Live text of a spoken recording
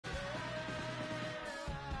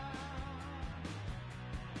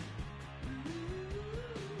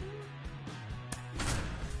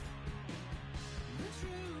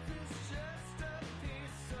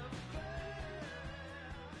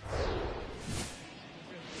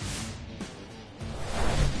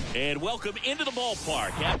And welcome into the ballpark.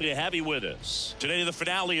 Happy to have you with us. Today, the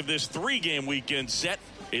finale of this three-game weekend set.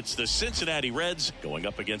 It's the Cincinnati Reds going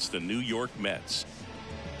up against the New York Mets.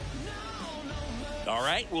 All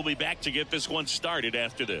right, we'll be back to get this one started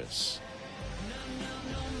after this.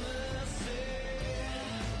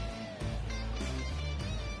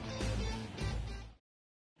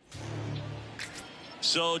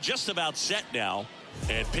 So just about set now.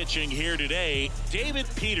 And pitching here today, David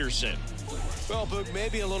Peterson. Well, Boog,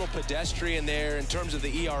 maybe a little pedestrian there in terms of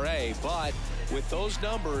the ERA, but with those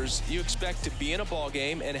numbers, you expect to be in a ball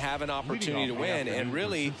game and have an opportunity to win. And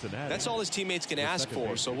really, that's all his teammates can ask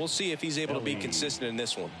for. So we'll see if he's able to be consistent in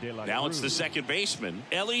this one. Now it's the second baseman,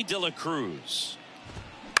 Ellie De La Cruz.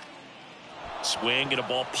 Swing and a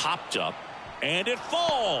ball popped up, and it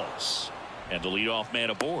falls. And the leadoff man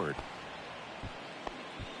aboard.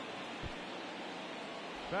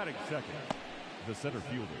 Batting second, the center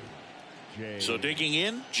fielder. So digging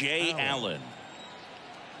in, Jay Allen.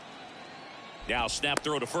 Now snap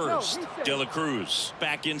throw to first. De La Cruz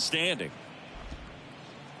back in standing.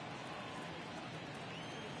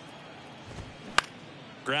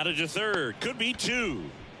 Grounded to third. Could be two.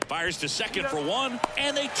 Fires to second for one.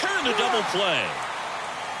 And they turn the double play.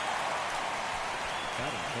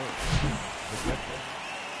 Batting first, the catcher,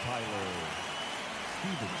 Tyler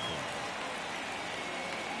Stevenson.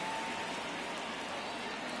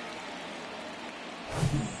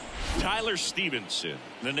 Tyler Stevenson,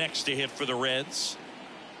 the next to hit for the Reds.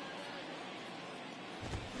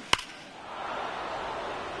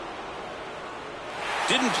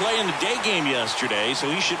 Didn't play in the day game yesterday, so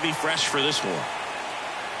he should be fresh for this one.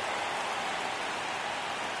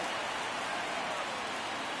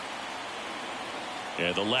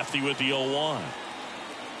 And the lefty with the 0-1.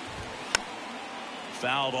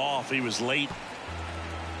 Fouled off. He was late.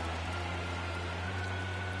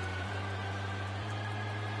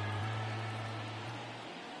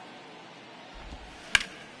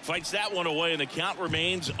 Fights that one away, and the count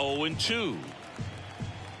remains 0-2.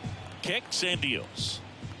 Kicks and deals.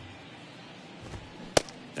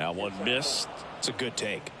 Now one missed. It's a good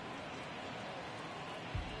take.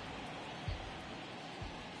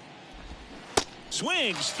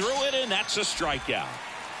 Swings through it, and that's a strikeout.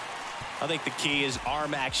 I think the key is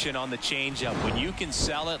arm action on the changeup. When you can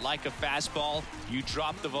sell it like a fastball, you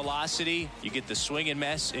drop the velocity, you get the swing and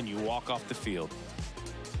miss, and you walk off the field.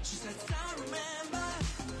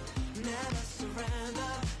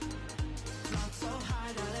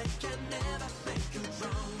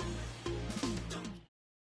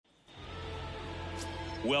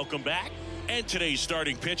 Welcome back. And today's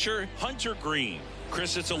starting pitcher, Hunter Green.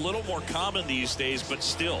 Chris, it's a little more common these days, but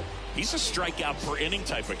still, he's a strikeout per inning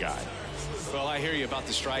type of guy. Well, I hear you about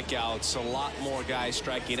the strikeouts. A lot more guys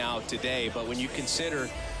striking out today, but when you consider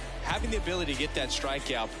having the ability to get that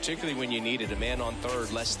strikeout, particularly when you need it, a man on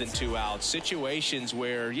third, less than 2 outs, situations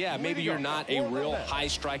where, yeah, maybe you're not a real high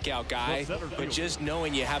strikeout guy, but just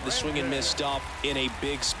knowing you have the swing and miss stuff in a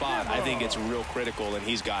big spot, I think it's real critical, and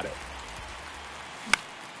he's got it.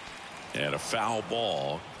 And a foul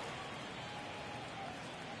ball.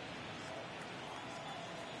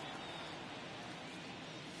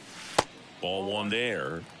 Ball one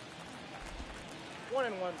there.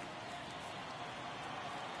 1-1.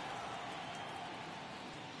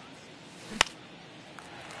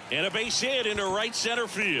 And a base hit into right center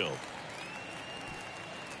field.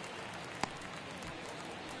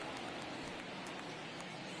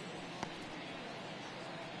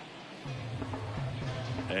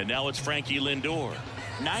 And now it's Frankie Lindor,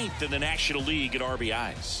 9th in the National League at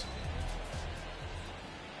RBIs.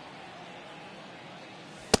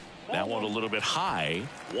 That one a little bit high.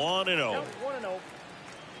 1-0. 1-0.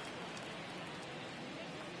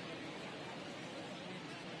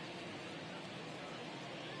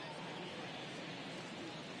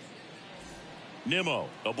 Nimmo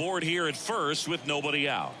aboard here at first with nobody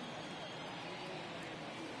out.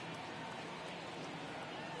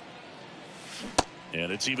 And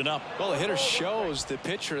it's even up. Well, the hitter shows the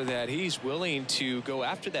pitcher that he's willing to go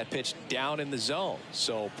after that pitch down in the zone.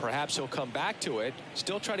 So perhaps he'll come back to it,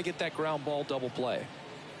 still try to get that ground ball double play.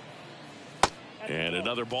 And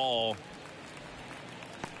another ball.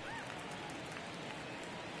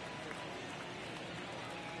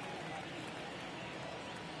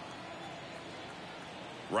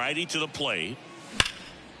 Righty to the plate.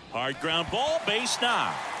 Hard ground ball, base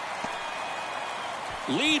knock.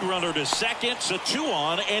 Lead runner to second, so 2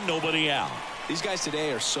 on and nobody out. These guys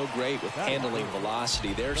today are so great with handling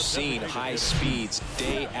velocity. They're seeing high speeds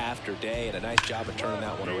day after day, and a nice job of turning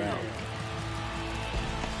that one around.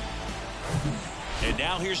 And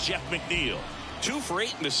now here's Jeff McNeil. 2 for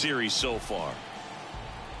 8 in the series so far.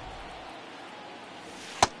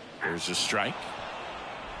 There's a strike.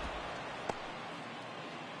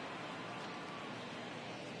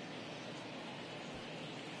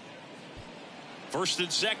 First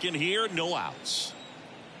and second here, no outs.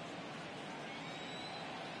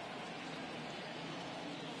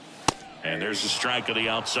 And there's a strike on the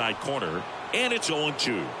outside corner, and it's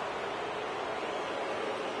 0-2.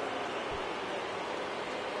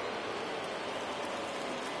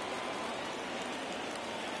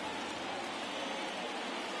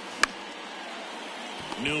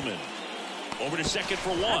 Newman over to second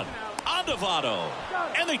for one. On to Votto,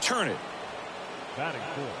 and they turn it. Batting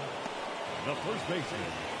fourth, the first baseman,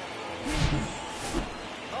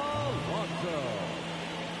 Alonso.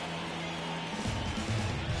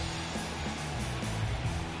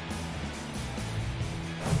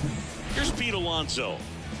 Here's Pete Alonso.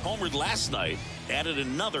 Homered last night, added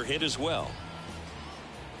another hit as well.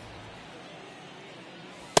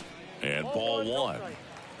 And ball one.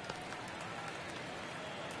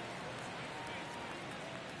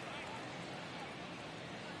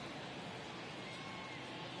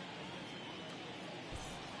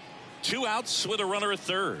 Two outs with a runner at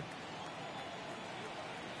third.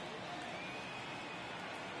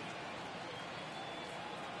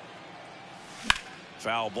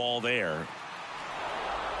 Foul ball there.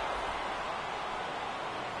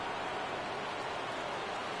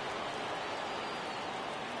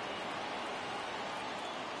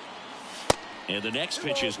 And the next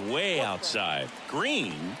pitch is way outside.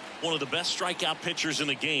 Green, one of the best strikeout pitchers in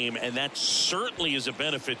the game, and that certainly is a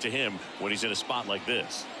benefit to him when he's in a spot like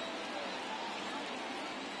this.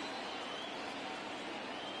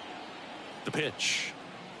 The pitch.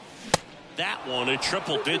 That one at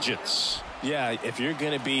triple digits. Yeah, if you're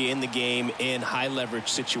going to be in the game in high leverage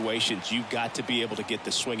situations, you've got to be able to get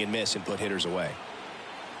the swing and miss and put hitters away.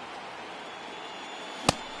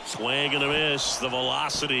 Swing and a miss. The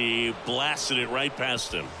velocity blasted it right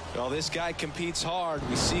past him. Well, this guy competes hard.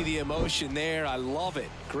 We see the emotion there. I love it.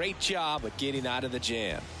 Great job of getting out of the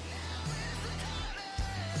jam.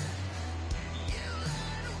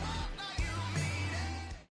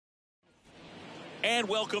 And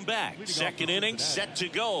welcome back. Second inning set to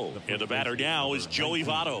go. And the batter now is Joey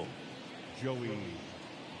Votto. Joey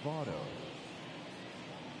Votto.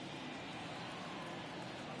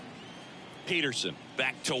 Peterson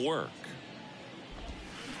back to work.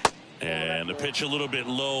 And the pitch a little bit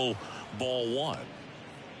low, ball one.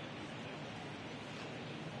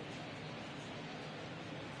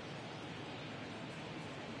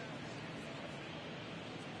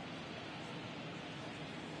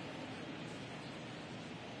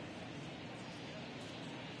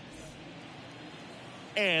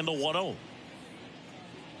 And the 1-0.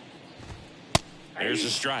 There's a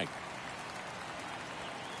strike.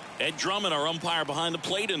 Ed Drummond, our umpire behind the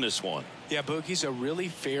plate in this one. Yeah, Boogie's a really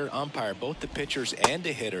fair umpire, both the pitchers and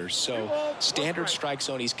the hitters. So standard strike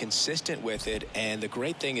zone, he's consistent with it. And the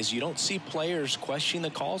great thing is you don't see players questioning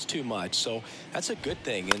the calls too much. So that's a good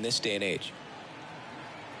thing in this day and age.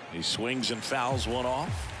 He swings and fouls one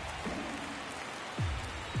off.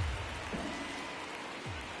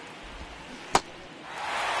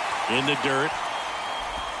 In the dirt.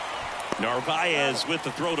 Narvaez with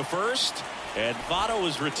the throw to first. And Votto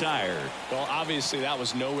is retired. Well, obviously that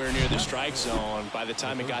was nowhere near the strike zone by the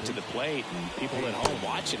time it got to the plate. And people at home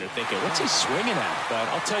watching are thinking, what's he swinging at? But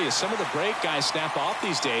I'll tell you, some of the break guys snap off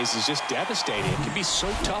these days is just devastating. It can be so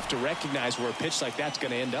tough to recognize where a pitch like that's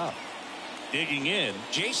going to end up. Digging in,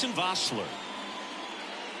 Jason Vossler.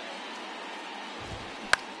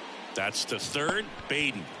 That's to third,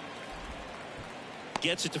 Baden.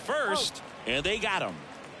 Gets it to first, and they got him.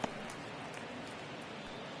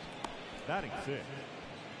 Batting sixth,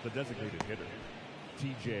 the designated hitter,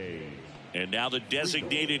 TJ. And now the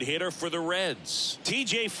designated hitter for the Reds,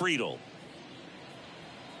 TJ Friedl.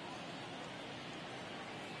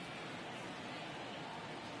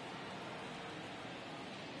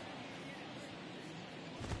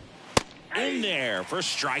 In there for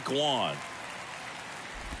strike one.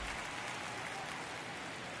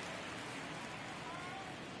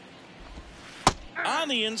 On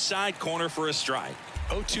the inside corner for a strike.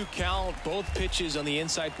 0-2 count, both pitches on the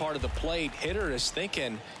inside part of the plate. Hitter is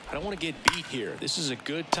thinking, I don't want to get beat here. This is a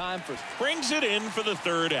good time for. Brings it in for the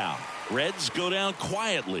third out. Reds go down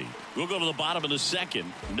quietly. We'll go to the bottom of the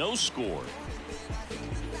second. No score.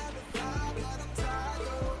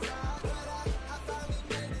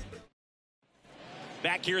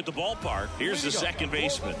 Back here at the ballpark, here's the second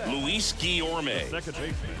baseman, Luis Guillorme. Second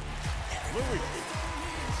baseman, Luis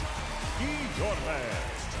Guillorme.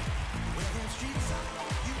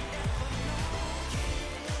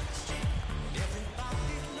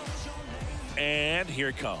 And here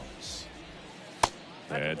it comes.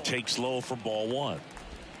 And takes low for ball one.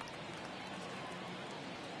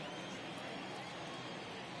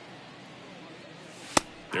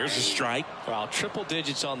 There's a strike. Well, triple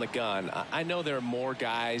digits on the gun. I know there are more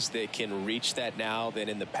guys that can reach that now than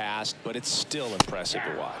in the past, but it's still impressive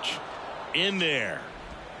to watch. In there.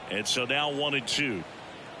 And so now 1-2.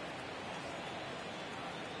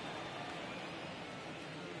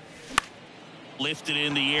 Lifted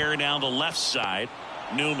in the air down the left side.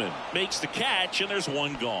 Newman makes the catch, and there's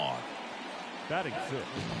one gone. Batting six,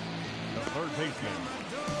 the third baseman.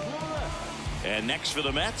 And next for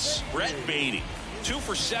the Mets, Brett Beatty. 2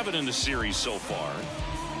 for 7 in the series so far.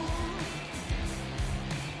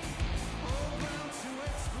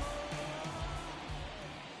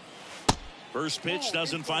 First pitch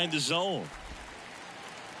doesn't find the zone.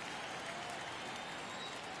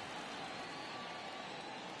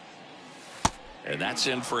 And that's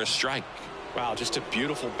in for a strike. Wow, just a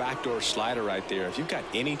beautiful backdoor slider right there. If you've got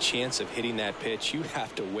any chance of hitting that pitch, you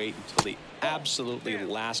have to wait until the absolutely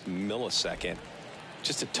last millisecond.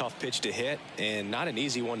 Just a tough pitch to hit, and not an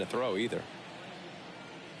easy one to throw either.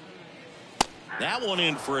 That one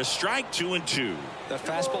in for a strike. 2-2. That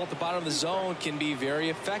fastball at the bottom of the zone can be very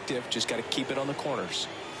effective. Just got to keep it on the corners.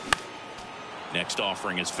 Next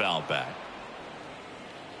offering is fouled back.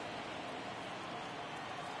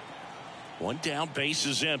 One down, base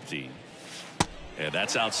is empty. And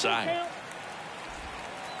that's outside.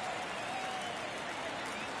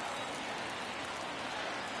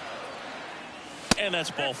 And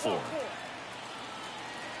that's ball 4.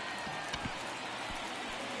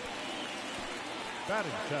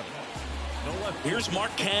 Batting seven. No left. Here's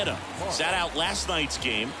Mark Canha. Sat out last night's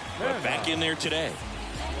game, but back in there today.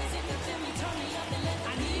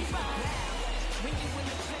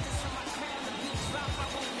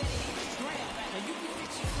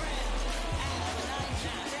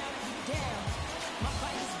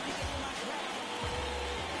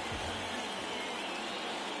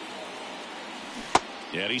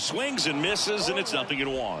 And he swings and misses, and it's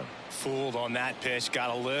 0-1. Fooled on that pitch. Got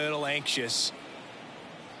a little anxious.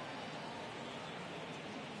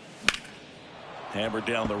 Hammered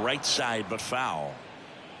down the right side, but foul.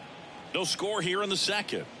 No score here in the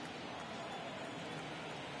second.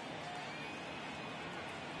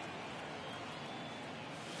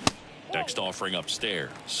 Next offering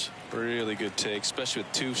upstairs. Really good take, especially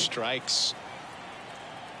with 2 strikes.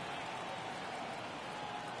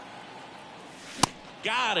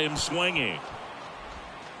 Got him swinging.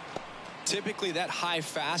 Typically that high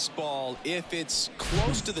fastball, if it's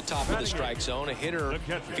close to the top of the strike zone, a hitter,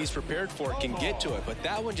 if he's prepared for it, can get to it. But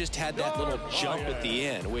that one just had that little jump at the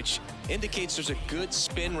end, which indicates there's a good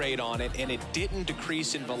spin rate on it, and it didn't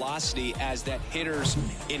decrease in velocity as that hitter's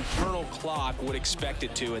internal clock would expect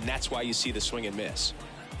it to, and that's why you see the swing and miss.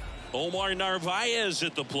 Omar Narvaez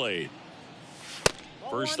at the plate.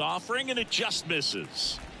 First offering, and it just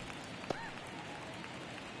misses.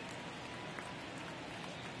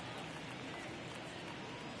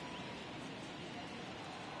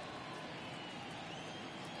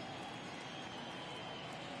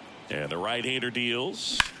 And the right-hander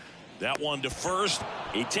deals. That one to first.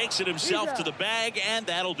 He takes it himself to the bag, and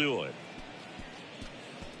that'll do it.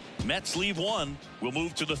 Mets leave 1. We'll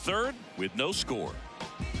move to the 3rd with no score.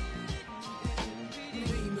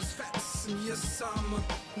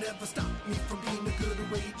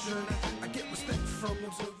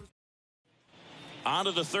 On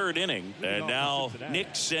to the 3rd inning, and now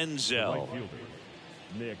Nick Senzel.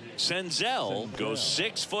 Senzel goes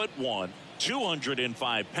 6'1",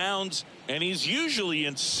 205 pounds, and he's usually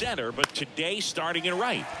in center, but today starting in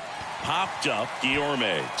right. Popped up,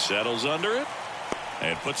 Guillorme settles under it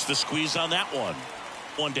and puts the squeeze on that one.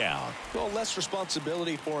 One down. Well, less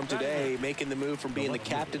responsibility for him today, making the move from being the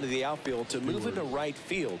captain of the outfield to move into right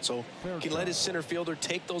field. So he can let his center fielder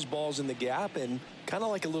take those balls in the gap and kind of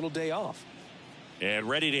like a little day off. And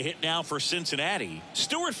ready to hit now for Cincinnati,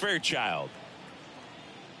 Stuart Fairchild.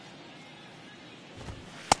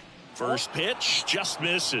 First pitch just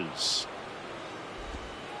misses.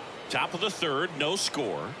 Top of the 3rd, no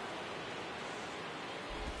score.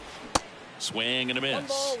 Swing and a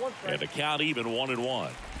miss. And the count even 1-1.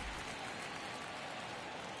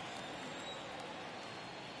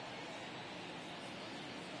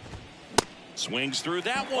 Swings through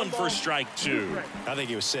that one for strike 2. I think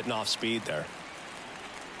he was sitting off speed there.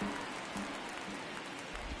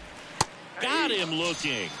 Got him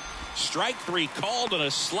looking. Strike 3 called on a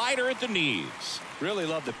slider at the knees. Really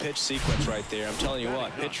love the pitch sequence right there. I'm telling you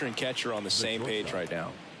what, pitcher and catcher on the same page right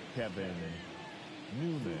now.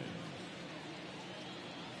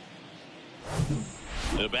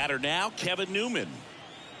 The batter now, Kevin Newman.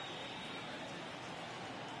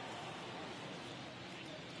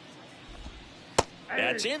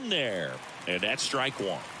 That's in there, and that's strike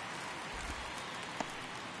one.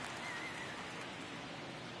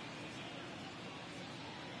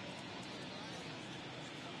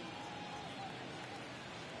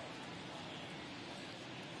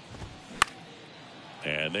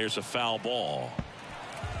 And there's a foul ball.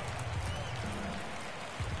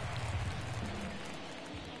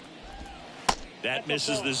 That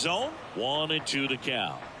misses the zone. 1-2 to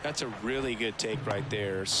count. That's a really good take right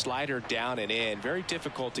there. Slider down and in. Very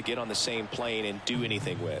difficult to get on the same plane and do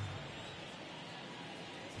anything with.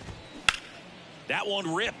 That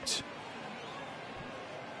one ripped.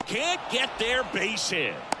 Can't get there, base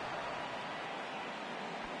hit.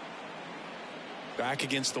 Back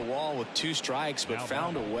against the wall with 2 strikes, but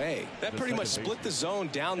found a way. That pretty much split the zone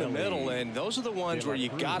down the middle, and those are the ones where you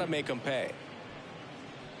got to make them pay.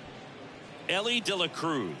 Ellie De La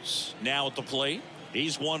Cruz now at the plate.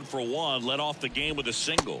 He's 1 for 1, led off the game with a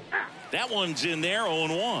single. That one's in there,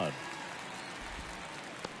 0-1.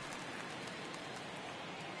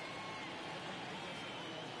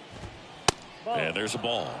 And there's a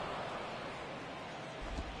ball.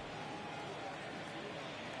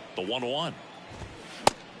 The 1-1.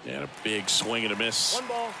 And a big swing and a miss. 1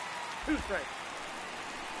 ball, 2 strikes.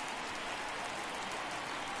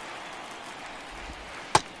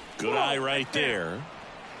 Good eye right there.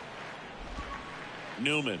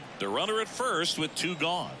 Newman, the runner at first with 2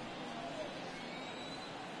 gone.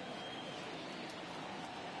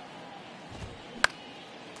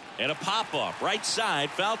 And a pop-up right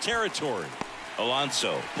side, foul territory.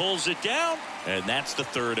 Alonso pulls it down, and that's the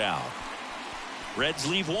 3rd out. Reds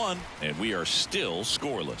leave 1, and we are still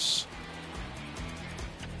scoreless.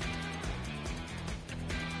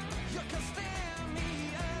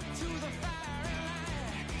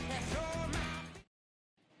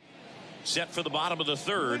 Set for the bottom of the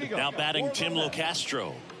 3rd. Now batting Tim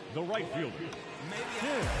Locastro. The right fielder,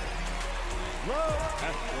 Tim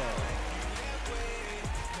Locastro.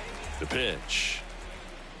 The pitch.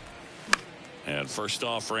 And first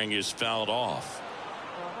offering is fouled off.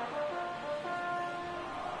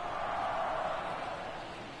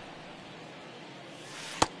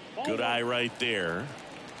 Good eye right there.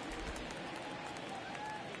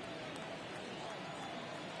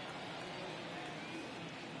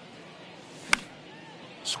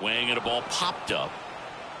 Swing and a ball popped up.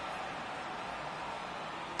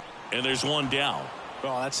 And there's 1 down.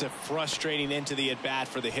 Well, that's a frustrating end to the at-bat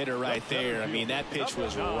for the hitter right there. I mean, that pitch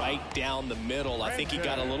was right down the middle. I think he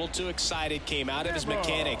got a little too excited, came out of his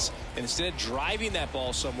mechanics, and instead of driving that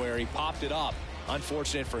ball somewhere, he popped it up.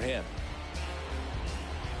 Unfortunate for him.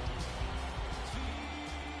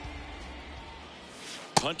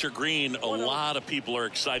 Hunter Green, a lot of people are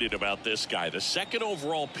excited about this guy. The 2nd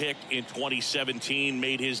overall pick in 2017,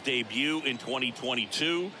 made his debut in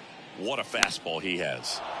 2022. What a fastball he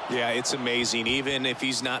has. Yeah, it's amazing. Even if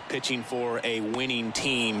he's not pitching for a winning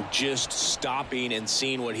team, just stopping and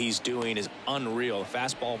seeing what he's doing is unreal.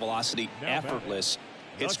 Fastball velocity effortless.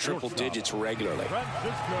 Hits triple digits regularly.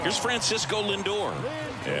 Here's Francisco Lindor.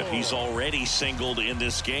 And he's already singled in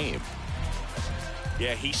this game.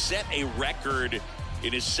 Yeah, he set a record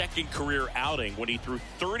in his 2nd career outing when he threw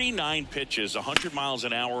 39 pitches, 100 miles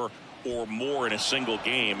an hour or more in a single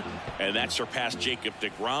game, and that surpassed Jacob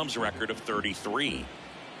deGrom's record of 33.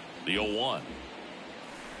 The 0-1.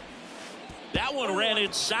 That one ran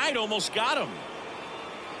inside, almost got him.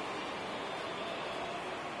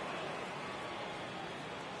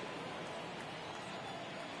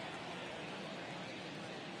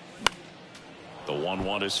 The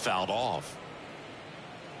 1-1 is fouled off.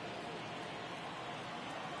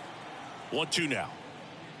 1-2 now.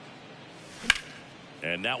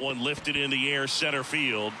 And that one lifted in the air, center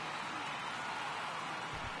field.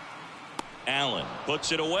 Allen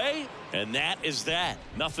puts it away, and that is that.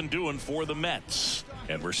 Nothing doing for the Mets.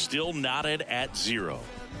 And we're still knotted at 0.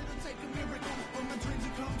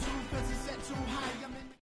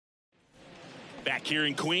 Back here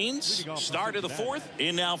in Queens, start of the 4th.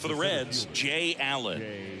 In now for the Reds, Jay Allen.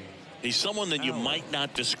 He's someone that you might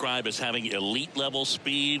not describe as having elite level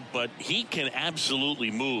speed, but he can absolutely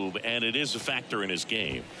move, and it is a factor in his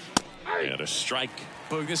game. And a strike.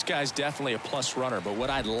 Well, this guy's definitely a plus runner, but what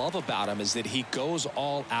I love about him is that he goes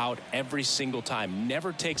all out every single time,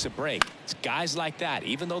 never takes a break. It's guys like that,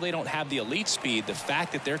 even though they don't have the elite speed, the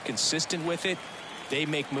fact that they're consistent with it, they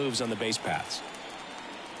make moves on the base paths.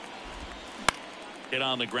 Hit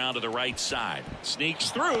on the ground to the right side. Sneaks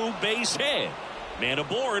through, base hit. Man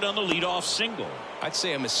aboard on the leadoff single. I'd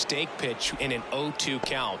say a mistake pitch in an 0-2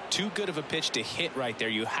 count. Too good of a pitch to hit right there.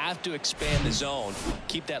 You have to expand the zone.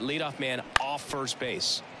 Keep that leadoff man off first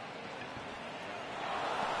base.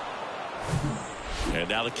 And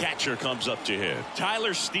now the catcher comes up to hit.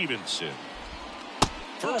 Tyler Stevenson.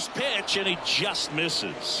 First pitch, and he just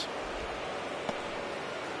misses.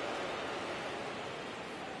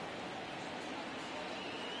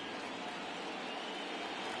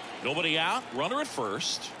 Nobody out. Runner at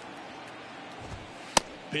first.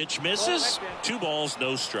 Pitch misses. 2 balls,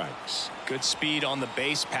 no strikes. Good speed on the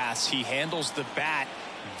base pass. He handles the bat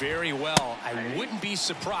very well. I wouldn't be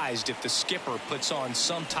surprised if the skipper puts on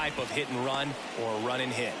some type of hit and run or run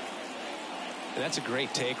and hit. And that's a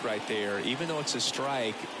great take right there. Even though it's a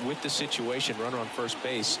strike, with the situation, runner on first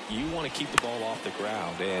base, you want to keep the ball off the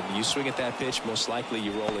ground. And you swing at that pitch, most likely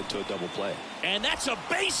you roll into a double play. And that's a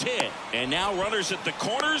base hit. And now runners at the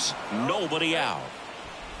corners, nobody out.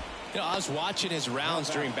 You know, I was watching his rounds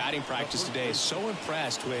during batting practice today. So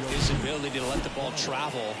impressed with his ability to let the ball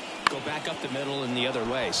travel, go back up the middle and the other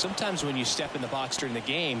way. Sometimes when you step in the box during the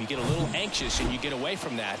game, you get a little anxious and you get away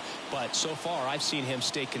from that. But so far, I've seen him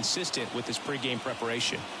stay consistent with his pregame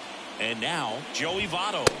preparation. And now, Joey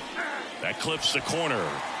Votto. That clips the corner.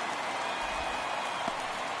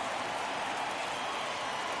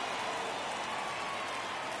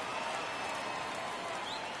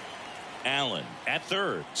 Allen at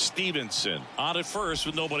third. Stevenson on at first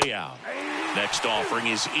with nobody out. Next offering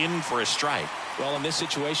is in for a strike. Well, in this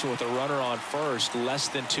situation with a runner on first, less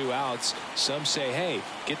than 2 outs, some say, hey,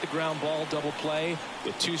 get the ground ball, double play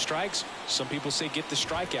with 2 strikes. Some people say get the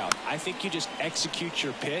strikeout. I think you just execute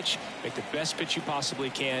your pitch, make the best pitch you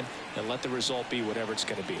possibly can, and let the result be whatever it's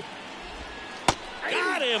going to be.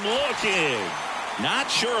 Got him looking.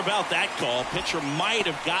 Not sure about that call. Pitcher might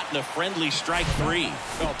have gotten a friendly strike 3.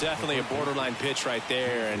 Well, definitely a borderline pitch right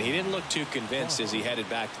there, and he didn't look too convinced as he headed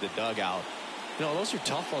back to the dugout. You know, those are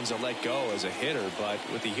tough ones to let go as a hitter, but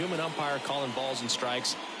with the human umpire calling balls and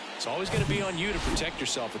strikes, it's always going to be on you to protect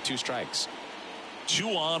yourself with 2 strikes. 2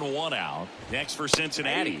 on, 1 out. Next for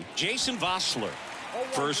Cincinnati, Jason Vossler.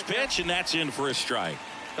 First pitch, and that's in for a strike.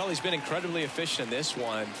 Well, he's been incredibly efficient in this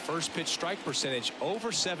one. First pitch strike percentage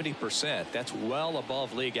over 70%. That's well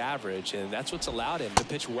above league average, and that's what's allowed him to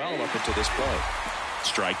pitch well up until this point.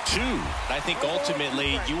 Strike 2. I think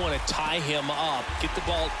ultimately you want to tie him up, get the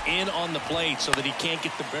ball in on the plate so that he can't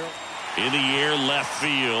get the barrel. In the air, left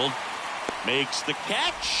field. Makes the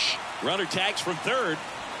catch. Runner tags from third.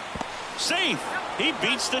 Safe. He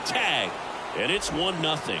beats the tag. And it's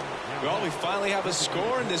 1-0. Well, we finally have a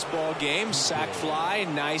score in this ball game. Sac fly.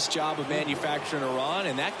 Nice job of manufacturing a run,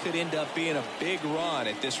 and that could end up being a big run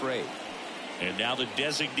at this rate. And now the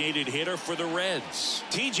designated hitter for the Reds,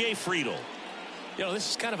 TJ Friedl. You know, this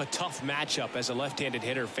is kind of a tough matchup as a left-handed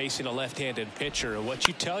hitter facing a left-handed pitcher. What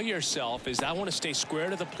you tell yourself is, I want to stay square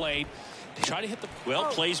to the plate, try to hit the... Well,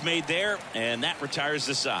 plays made there, and that retires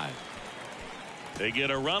the side. They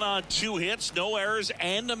get a run on 2 hits, no errors,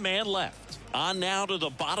 and a man left. On now to the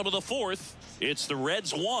bottom of the 4th. It's the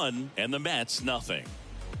Reds 1 and the Mets nothing.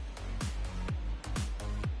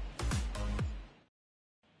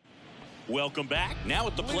 Welcome back. Now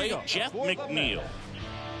at the plate, Jeff McNeil.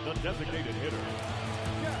 The designated hitter,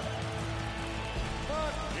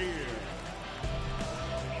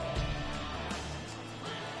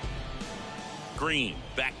 Green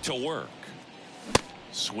back to work.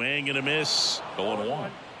 Swing and a miss. 0-1.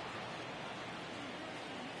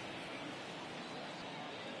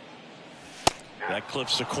 That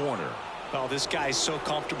clips the corner. Well, this guy's so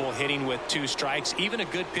comfortable hitting with 2 strikes. Even a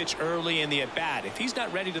good pitch early in the at-bat. If he's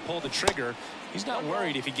not ready to pull the trigger, he's not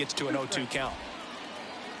worried if he gets to an 0-2 count.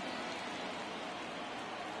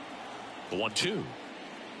 The 1-2.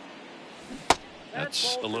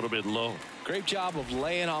 That's a little bit low. Great job of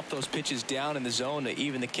laying off those pitches down in the zone to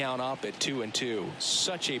even the count up at 2-2.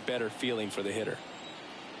 Such a better feeling for the hitter.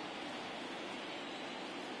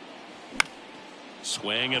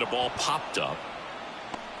 Swing and a ball popped up.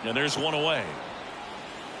 And there's 1 away.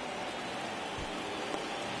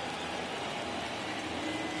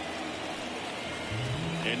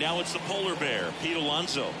 And now it's the polar bear, Pete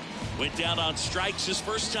Alonso. Went down on strikes his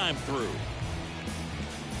first time through.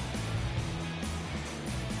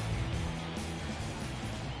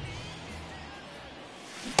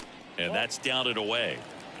 And that's down and away.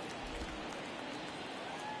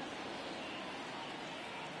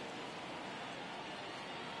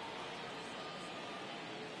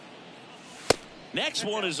 Next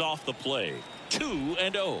one is off the plate.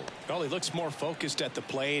 2-0. Well, he looks more focused at the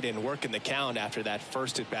plate and working the count after that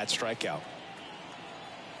first at-bat strikeout.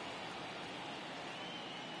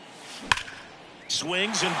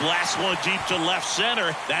 Swings and blasts one deep to left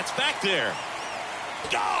center. That's back there.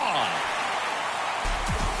 Gone.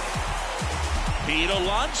 Pete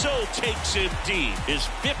Alonso takes it deep. His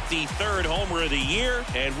 53rd homer of the year,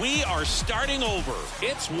 and we are starting over.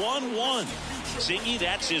 It's 1-1. Zingy,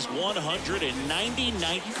 that's his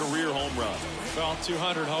 199th career home run. Well,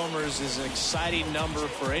 200 homers is an exciting number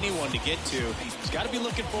for anyone to get to. He's got to be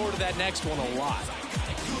looking forward to that next one a lot.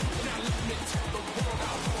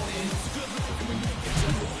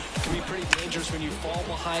 It can be pretty dangerous when you fall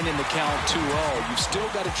behind in the count 2-0. You've still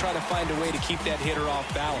got to try to find a way to keep that hitter off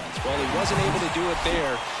balance. Well, he wasn't able to do it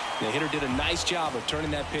there. The hitter did a nice job of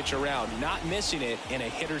turning that pitch around, not missing it in a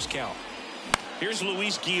hitter's count. Here's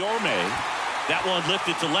Luis Guillorme. That one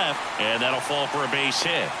lifted to left, and that'll fall for a base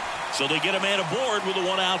hit. So they get a man aboard with a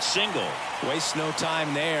one-out single. Waste no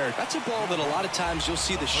time there. That's a ball that a lot of times you'll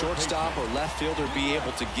see the shortstop or left fielder be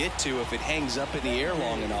able to get to if it hangs up in the air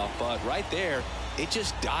long enough. But right there, it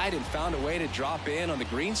just died and found a way to drop in on the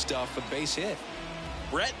green stuff for the base hit.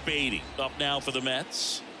 Brett Beatty up now for the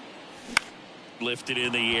Mets. Lifted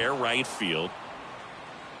in the air, right field.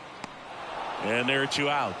 And there are 2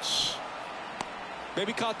 outs.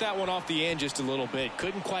 Maybe caught that one off the end just a little bit.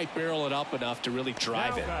 Couldn't quite barrel it up enough to really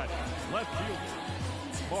drive it. Left fielder,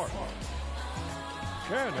 Mark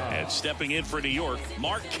Canha. And stepping in for New York,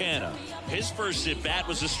 Mark Canha. His first at-bat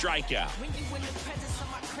was a strikeout.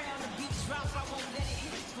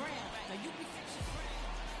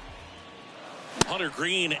 Hunter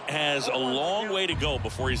Green has a long way to go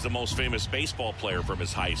before he's the most famous baseball player from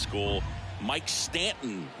his high school. Mike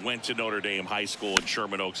Stanton went to Notre Dame High School in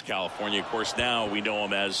Sherman Oaks, California. Of course, now we know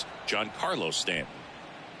him as Giancarlo Stanton.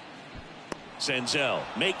 Senzel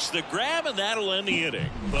makes the grab, and that'll end the inning.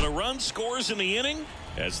 But a run scores in the inning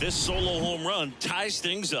as this solo home run ties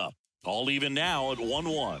things up. All even now at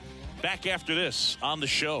 1-1. Back after this on the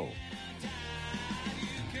show.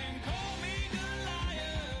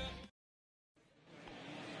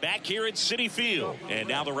 Back here at Citi Field. And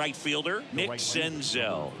now the right fielder, Nick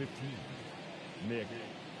Senzel. Nick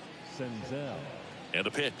Senzel. And a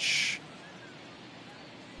pitch.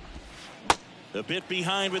 A bit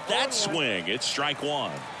behind with that swing. It's strike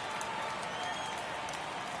one.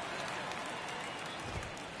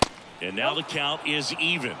 And now the count is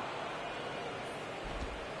even.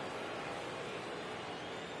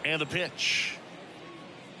 And the pitch.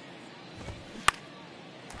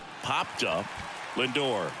 Popped up.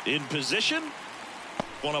 Lindor in position.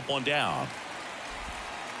 One up, one down.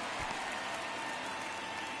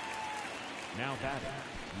 Now batting,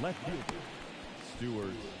 left fielder,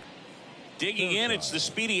 Stewart. Digging in, it's the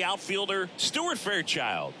speedy outfielder, Stuart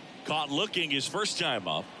Fairchild. Caught looking his first time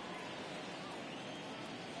up.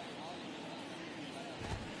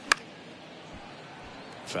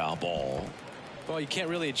 Foul ball. Well, you can't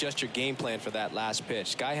really adjust your game plan for that last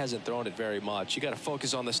pitch. Guy hasn't thrown it very much. You got to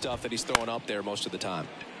focus on the stuff that he's throwing up there most of the time.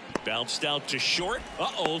 Bounced out to short.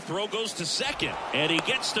 Throw goes to second. And he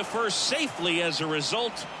gets to first safely as a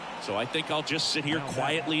result. So I think I'll just sit here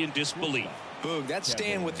quietly in disbelief. Boog, that's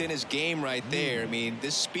staying within his game right there. I mean,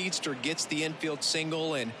 this speedster gets the infield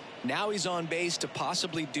single, and now he's on base to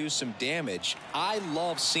possibly do some damage. I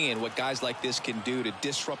love seeing what guys like this can do to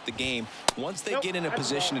disrupt the game once they get in a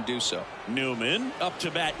position to do so. Newman up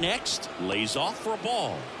to bat next. Lays off for a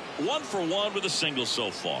ball. 1 for 1 with a single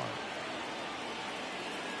so far.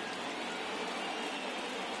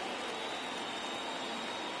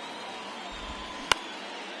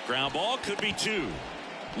 Ground ball could be 2.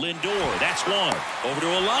 Lindor, that's 1. Over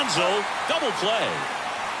to Alonso. Double play.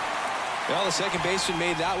 Well, the second baseman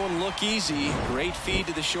made that one look easy. Great feed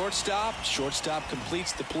to the shortstop. Shortstop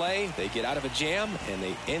completes the play. They get out of a jam, and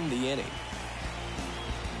they end the inning.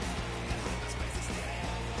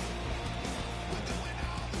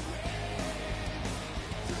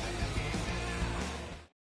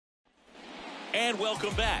 And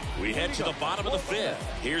welcome back. We head to the bottom of the 5th.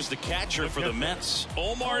 Here's the catcher for the Mets,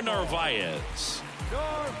 Omar Narvaez.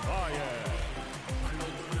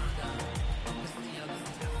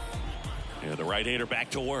 And the right-hander back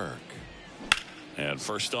to work. And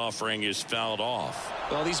first offering is fouled off.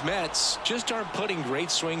 Well, these Mets just aren't putting great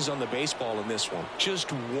swings on the baseball in this one.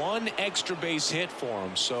 Just one extra base hit for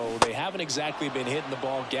them, so they haven't exactly been hitting the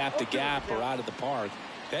ball gap to gap or out of the park.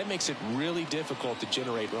 That makes it really difficult to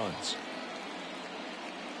generate runs.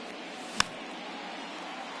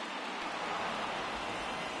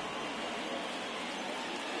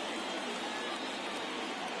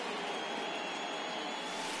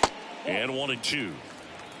 And 1-2.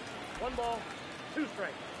 1 ball, 2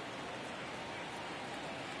 strikes.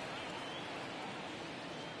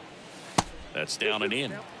 That's down and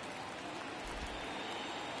in.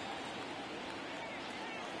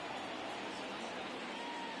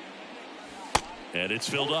 And it's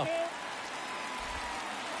filled up.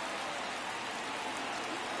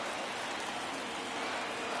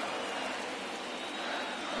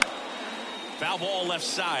 Foul ball left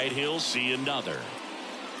side. He'll see another.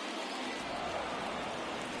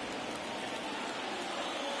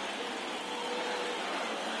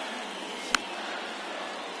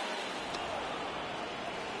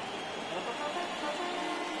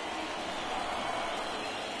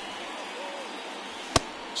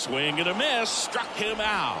 Swing and a miss. Struck him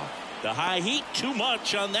out. The high heat, too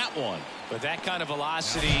much on that one. But that kind of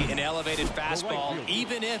velocity, an elevated fastball,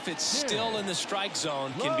 even if it's still in the strike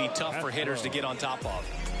zone, can be tough for hitters to get on top of.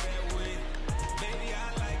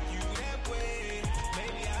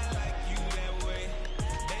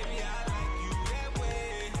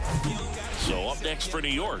 So up next for New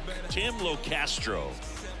York, Tim Locastro.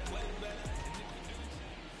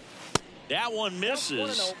 That one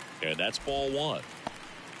misses, and that's ball one.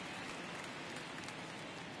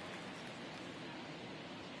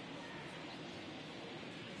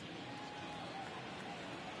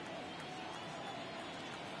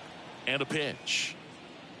 And a pitch.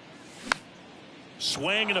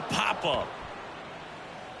 Swing and a pop-up.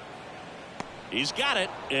 He's got it,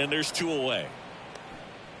 and there's two away.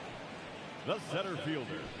 The center fielder,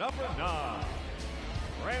 number 9,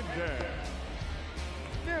 Brandon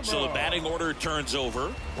Nimmo. So the batting order turns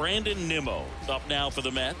over. Brandon Nimmo up now for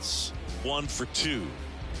the Mets. 1 for 2.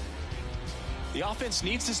 The offense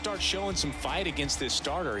needs to start showing some fight against this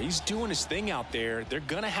starter. He's doing his thing out there. They're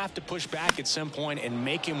going to have to push back at some point and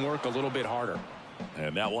make him work a little bit harder.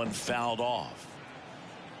 And that one fouled off.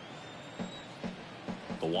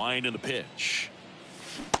 The wind and the pitch.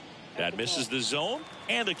 That misses the zone,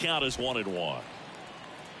 and the count is 1-1.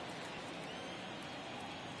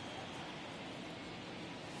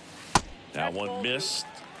 That one missed.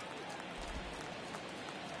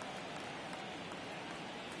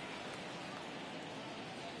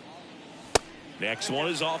 Next one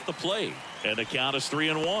is off the plate, and the count is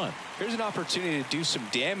 3-1. Here's an opportunity to do some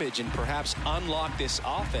damage and perhaps unlock this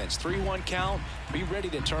offense. 3-1 count. Be ready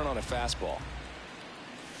to turn on a fastball.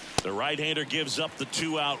 The right-hander gives up the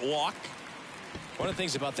 2-out walk. One of the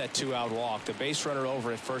things about that 2-out walk, the base runner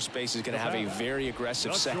over at first base is going to have a very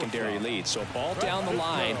aggressive secondary lead. So a ball down the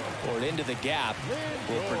line or into the gap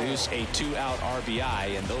will produce a 2-out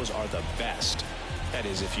RBI, and those are the best. That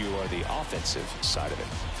is, if you are the offensive side of it.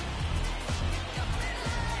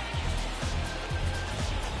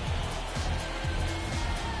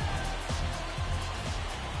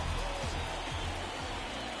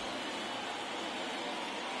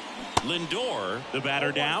 Lindor, the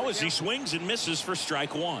batter now, as he swings and misses for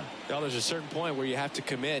strike one. Well, there's a certain point where you have to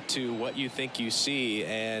commit to what you think you see,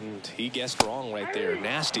 and he guessed wrong right there.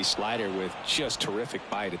 Nasty slider with just terrific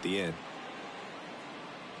bite at the end.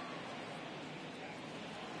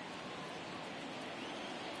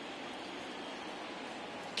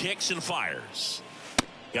 Kicks and fires.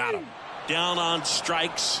 Got him. Down on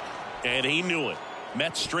strikes, and he knew it.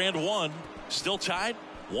 Mets strand one. Still tied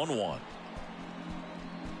 1-1.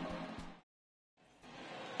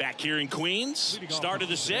 Back here in Queens, start of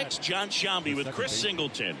the sixth, John Shambi with Chris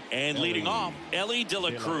Singleton. And leading off, Ellie De La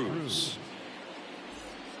Cruz.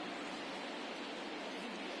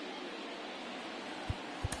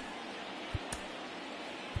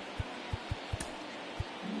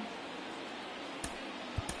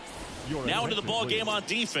 Now into the ball game on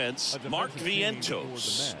defense, Mark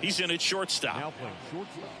Vientos. He's in at shortstop. Now playing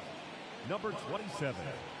shortstop, number 27,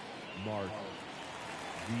 Mark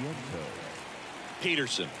Vientos.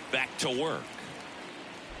 Peterson back to work.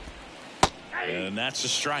 And that's a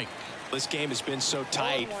strike. This game has been so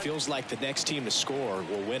tight, feels like the next team to score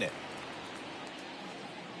will win it.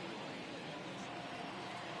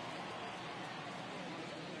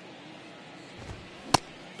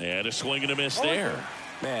 And a swing and a miss there.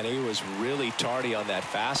 Man, he was really tardy on that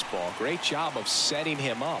fastball. Great job of setting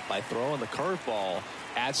him up by throwing the curveball.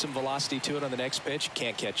 Add some velocity to it on the next pitch.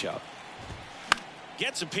 Can't catch up.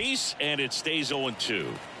 Gets a piece, and it stays 0-2.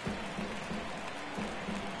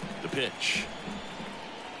 The pitch.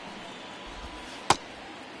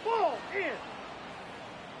 Ball in.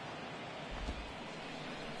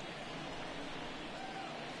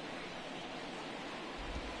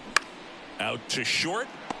 Out to short.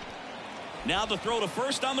 Now the throw to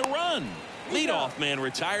first on the run. Leadoff man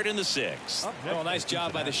retired in the sixth. Well, nice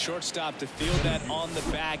job by the shortstop to field that on the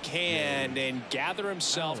backhand and gather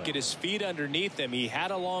himself, get his feet underneath him. He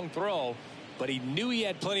had a long throw, but he knew he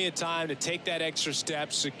had plenty of time to take that extra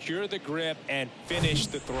step, secure the grip, and finish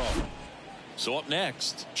the throw. So up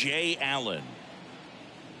next, Jay Allen.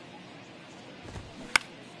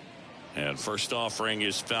 And first offering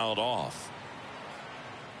is fouled off.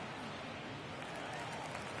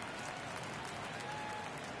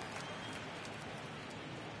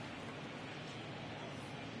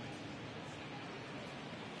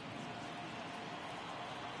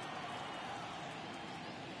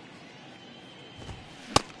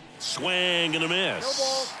 Swing and a miss. No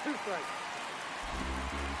balls, 2 strikes.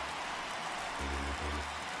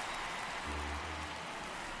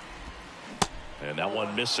 And that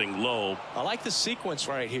one missing low. I like the sequence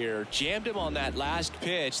right here. Jammed him on that last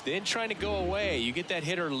pitch, then trying to go away. You get that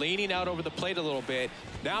hitter leaning out over the plate a little bit.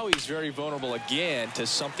 Now he's very vulnerable again to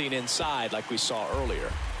something inside like we saw earlier.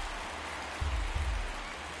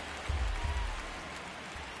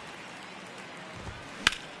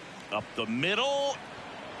 Up the middle.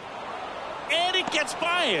 And it gets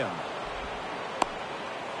by him.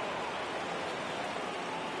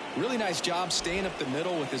 Really nice job staying up the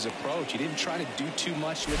middle with his approach. He didn't try to do too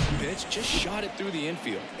much with the pitch, just shot it through the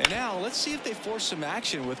infield. And now let's see if they force some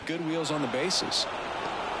action with good wheels on the bases.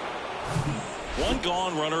 One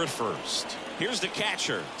gone, runner at first. Here's the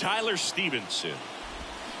catcher, Tyler Stevenson.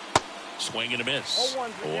 Swing and a miss.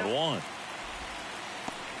 0-1.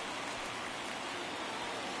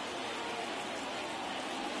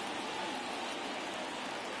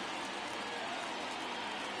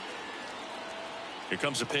 Here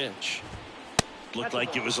comes a pitch. Looked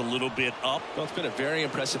like it was a little bit up. Well, it's been a very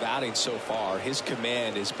impressive outing so far. His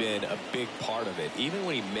command has been a big part of it. Even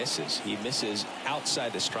when he misses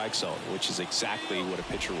outside the strike zone, which is exactly what a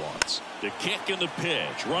pitcher wants. The kick and the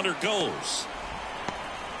pitch. Runner goes.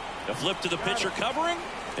 The flip to the pitcher covering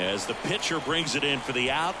as the pitcher brings it in for the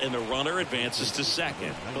out, and the runner advances to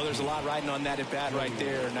second. Well, there's a lot riding on that at bat right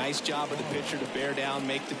there. Nice job of the pitcher to bear down,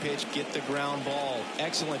 make the pitch, get the ground ball.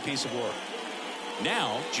 Excellent piece of work.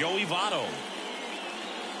 Now, Joey Votto.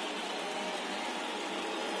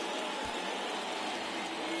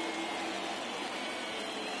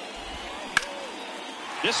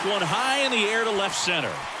 This one high in the air to left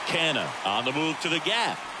center. Canna on the move to the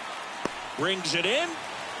gap. Brings it in,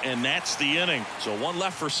 and that's the inning. So one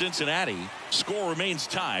left for Cincinnati. Score remains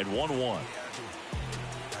tied 1-1.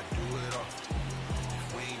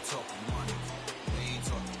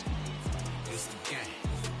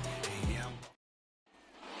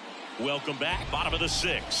 Welcome back. Bottom of the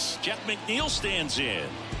 6th. Jeff McNeil stands in.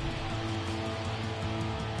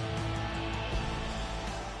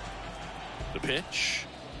 The pitch.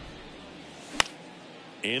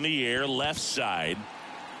 In the air, left side.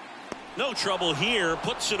 No trouble here.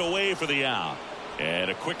 Puts it away for the out. And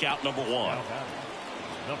a quick out, number 1.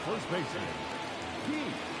 The first baseman.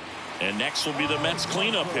 And next will be the Mets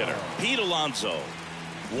cleanup hitter, Pete Alonso.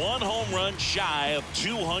 1 home run shy of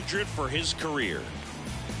 200 for his career.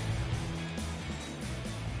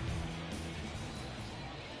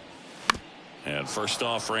 And first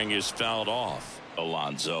offering is fouled off.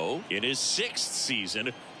 Alonso in his 6th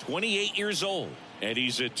season, 28 years old, and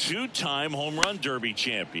he's a 2-time home run derby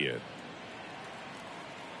champion.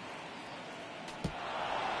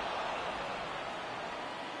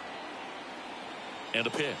 And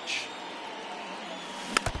a pitch.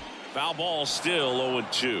 Foul ball, still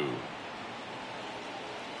 0-2.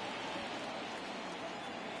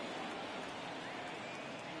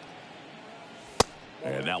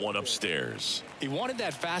 And that one upstairs. He wanted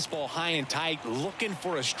that fastball high and tight, looking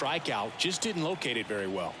for a strikeout. Just didn't locate it very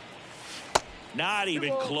well. Not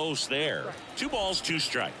even close there. 2 balls, 2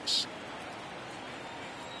 strikes.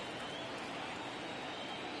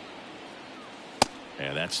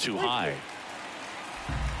 And that's too high.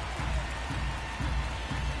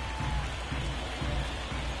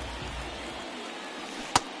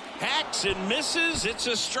 Hacks and misses. It's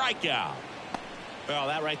a strikeout. Well,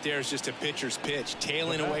 that right there is just a pitcher's pitch.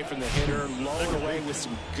 Tailing away from the hitter, lowered away with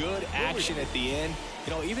some good action at the end.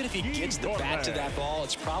 You know, even if he gets the bat to that ball,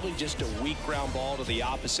 it's probably just a weak ground ball to the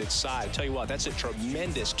opposite side. I tell you what, that's a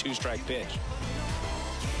tremendous 2-strike pitch.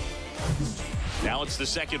 Now it's the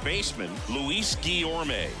second baseman, Luis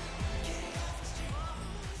Guillorme.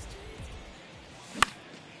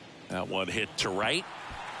 That one hit to right.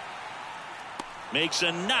 Makes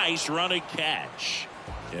a nice running catch.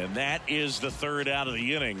 And that is the 3rd out of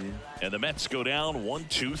the inning. And the Mets go down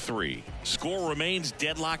 1-2-3. Score remains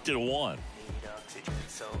deadlocked at 1.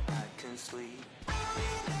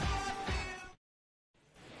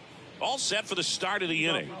 All set for the start of the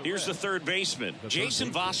inning. Here's the 3rd baseman,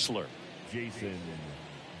 Jason Vossler. Jason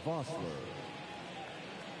Vossler.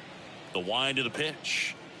 The wind of the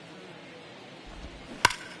pitch.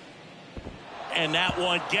 And that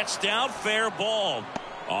one gets down, fair ball.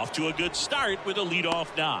 Off to a good start with a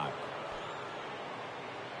leadoff knock.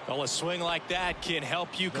 Well, a swing like that can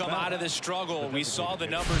help you come out of the struggle. We saw the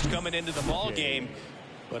numbers coming into the ball game,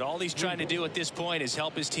 but all he's trying to do at this point is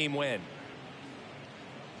help his team win.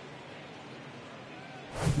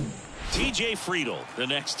 TJ Friedl, the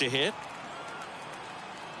next to hit.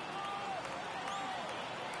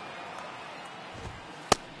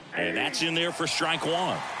 And that's in there for strike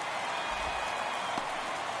 1.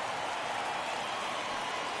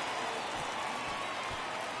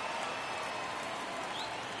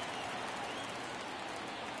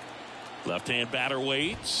 Left-hand batter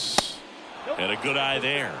waits. And a good eye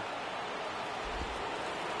there.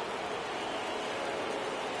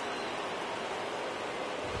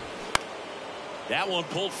 That one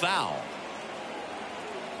pulled foul.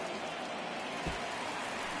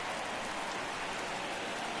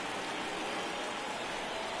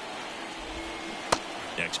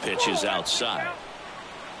 Next pitch is outside.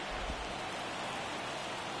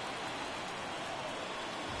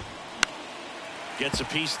 Gets a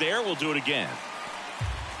piece there. We'll do it again.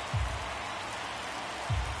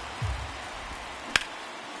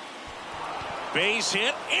 Base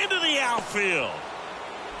hit into the outfield.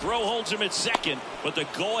 Throw holds him at second, but the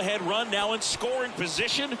go-ahead run now in scoring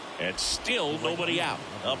position, and still nobody out.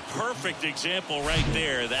 A perfect example right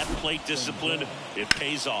there. That plate discipline, it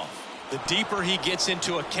pays off. The deeper he gets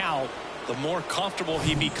into a count, the more comfortable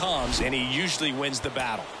he becomes, and he usually wins the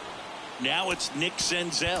battle. Now it's Nick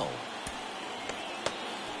Senzel.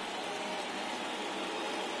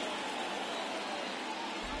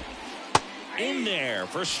 In there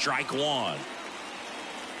for strike one.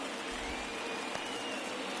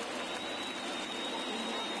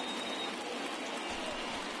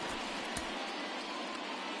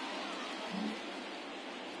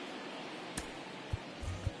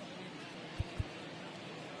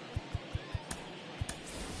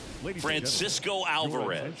 Francisco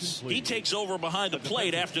Alvarez. He takes over behind the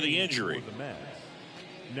plate after the injury.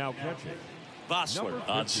 Now catching. Vossler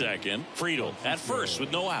on second. Friedel at first with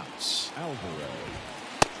no outs.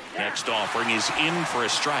 Next offering is in for a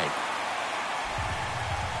strike.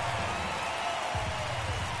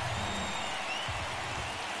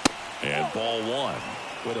 And ball one.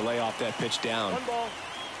 Way to lay off that pitch down. 1 ball,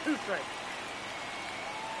 2 strikes.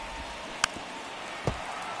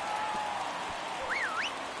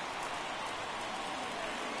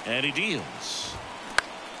 And he deals.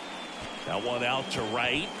 That one out to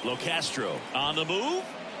right. Locastro on the move.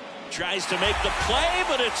 Tries to make the play,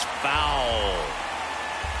 but it's foul.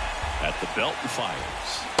 At the belt and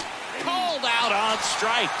fires. Called out on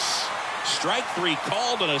strikes. Strike 3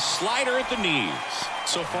 called and a slider at the knees.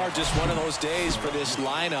 So far, just one of those days for this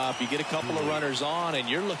lineup. You get a couple of runners on, and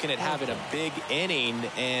you're looking at having a big inning,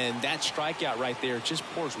 and that strikeout right there just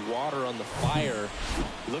pours water on the fire.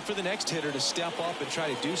 Look for the next hitter to step up and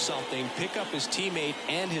try to do something, pick up his teammate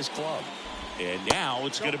and his club. And now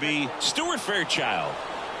it's going to be Stuart Fairchild.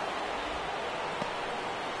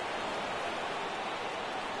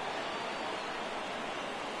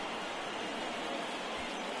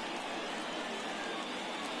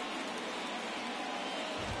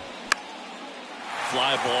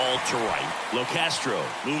 Fly ball to right. Locastro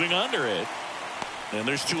moving under it. And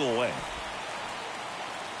there's 2 away.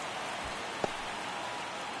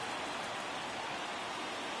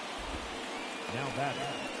 Now batting.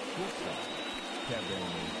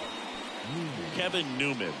 Kevin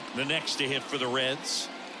Newman, the next to hit for the Reds.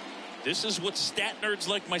 This is what stat nerds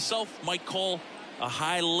like myself might call a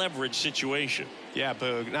high leverage situation. Yeah,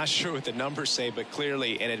 Boog, not sure what the numbers say, but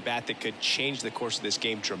clearly an at-bat that could change the course of this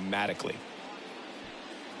game dramatically.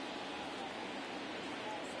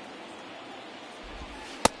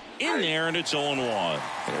 In there, and it's 0-1.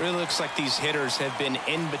 It really looks like these hitters have been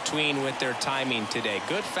in between with their timing today.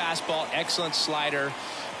 Good fastball, excellent slider,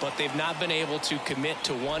 but they've not been able to commit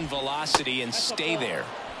to one velocity and stay there.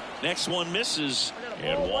 Next one misses,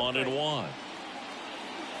 and 1-1.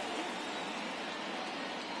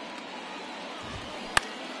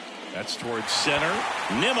 That's towards center.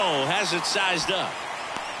 Nimmo has it sized up.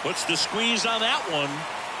 Puts the squeeze on that one,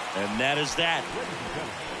 and that is that.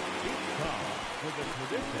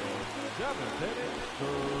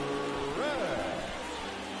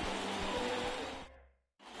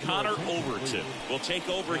 Connor Overton will take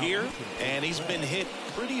over here. And he's been hit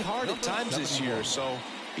pretty hard at times this year, so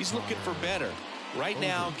he's looking for better. Right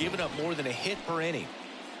now, giving up more than a hit per inning.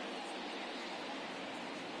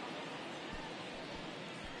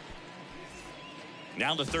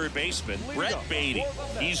 Now the third baseman, Brett Beatty.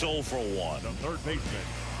 He's 0 for 1. The third baseman,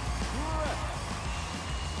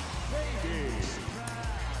 Brett Beatty.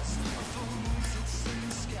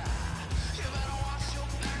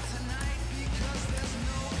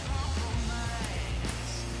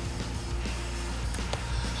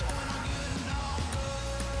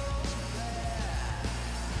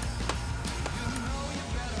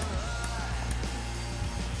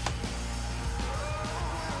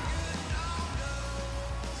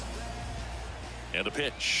 And a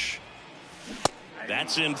pitch.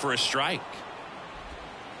 That's in for a strike.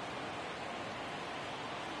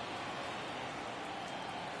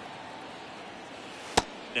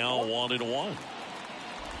 Now 1-1.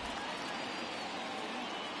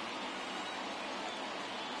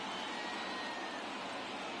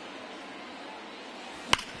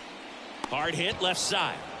 Hard hit left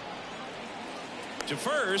side. To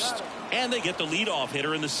first, and they get the leadoff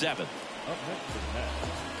hitter in the 7th. Up next is Matt.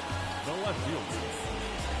 The left fielder,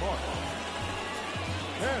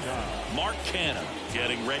 Mark Canha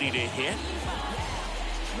getting ready to hit.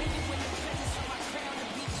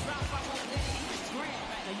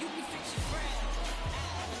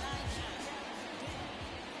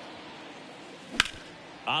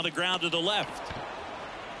 On the ground to the left.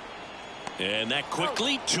 And that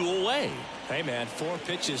quickly 2 away. Hey, man, 4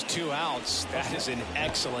 pitches, 2 outs. That is an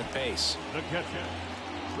excellent pace. the catcher,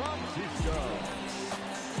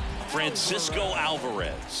 Francisco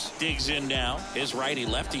Alvarez digs in now. His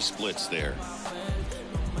righty-lefty splits there.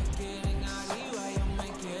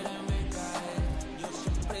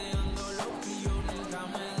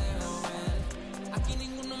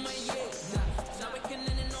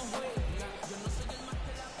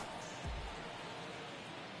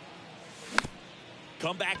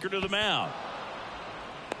 Comebacker to the mound.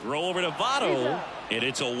 Throw over to Votto, and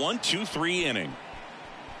it's a 1-2-3 inning.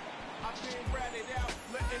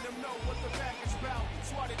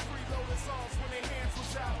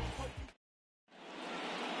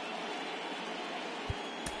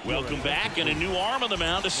 Welcome back, and a new arm on the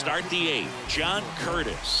mound to start the 8th. John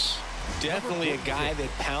Curtis. Definitely a guy that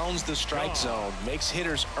pounds the strike zone, makes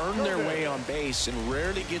hitters earn their way on base, and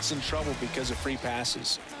rarely gets in trouble because of free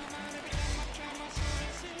passes.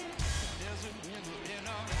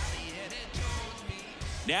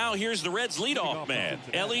 Now here's the Reds' leadoff man,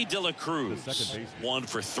 Elly De La Cruz. 1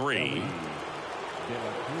 for 3.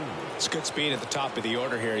 It's good speed at the top of the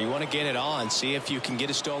order here. You want to get it on, see if you can get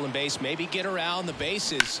a stolen base, maybe get around the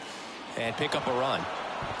bases and pick up a run.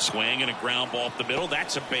 Swing and a ground ball up the middle.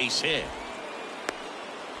 That's a base hit.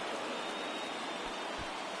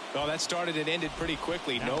 Well, that started and ended pretty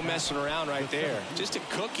quickly. No messing around right there. Just a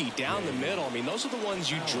cookie down the middle. I mean, those are the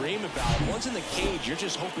ones you dream about. Ones in the cage, you're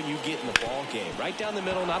just hoping you get in the ball game. Right down the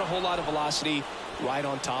middle, not a whole lot of velocity, right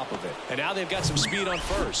on top of it. And now they've got some speed on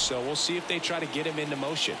first, so we'll see if they try to get him into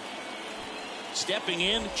motion. Stepping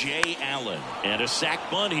in, Jay Allen. And a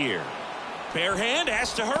sac bunt here. Bare hand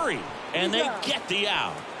has to hurry. And they get the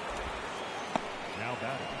out. Now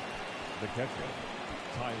batting, the catcher,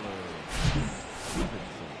 Tyler Stevenson.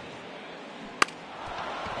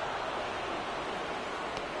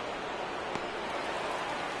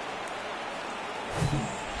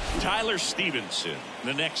 Tyler Stevenson,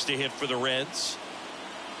 the next to hit for the Reds.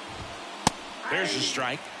 There's the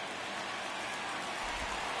strike.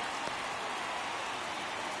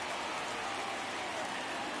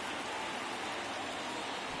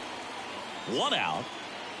 One out.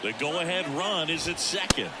 The go-ahead run is at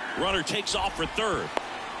second. Runner takes off for third.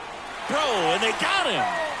 Throw, and they got him.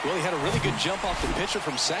 Well, he had a really good jump off the pitcher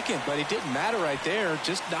from second, but it didn't matter right there.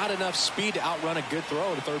 Just not enough speed to outrun a good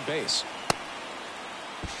throw to third base.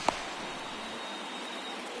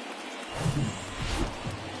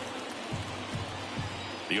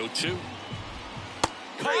 The 0-2.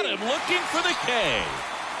 Caught him looking for the K.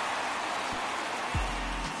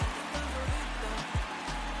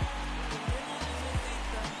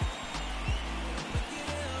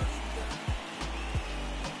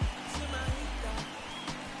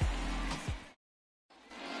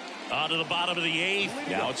 On to the bottom of the 8th.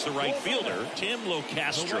 Now it's the right fielder, Tim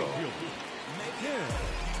Locastro.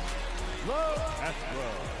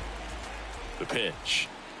 The pitch.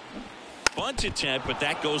 Bunt attempt, but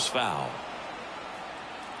that goes foul.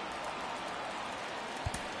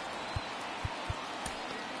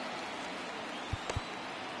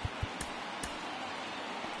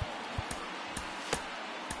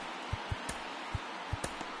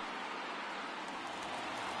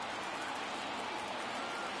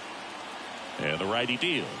 And the righty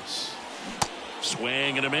deals.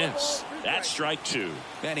 Swing and a miss. That's strike 2.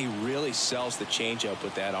 Man, he really sells the changeup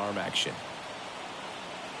with that arm action.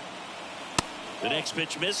 The next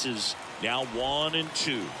pitch misses. Now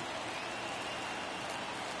 1-2.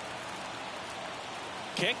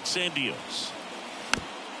 Kicks and deals.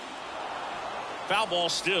 Foul ball,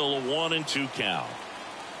 still a 1-2 count.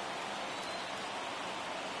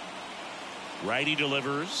 Righty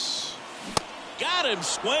delivers. Got him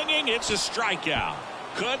swinging. It's a strikeout.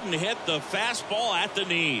 Couldn't hit the fastball at the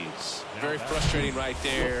knees. Very frustrating right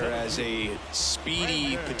there as a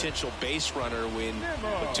speedy potential base runner. When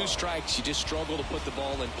with 2 strikes, you just struggle to put the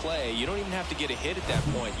ball in play. You don't even have to get a hit at that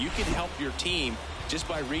point. You can help your team just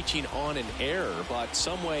by reaching on an error, but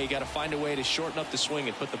some way you got to find a way to shorten up the swing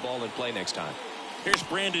and put the ball in play next time. Here's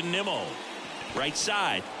Brandon Nimmo. Right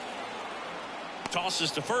side.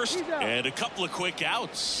 Tosses to first, and a couple of quick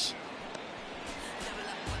outs.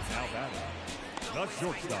 Now batting, the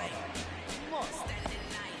shortstop,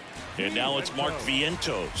 And now it's Mark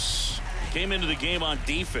Vientos. Came into the game on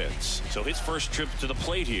defense, so his first trip to the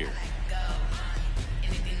plate here.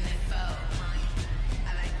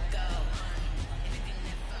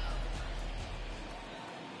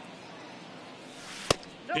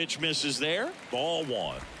 Pitch misses there. Ball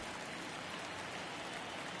one.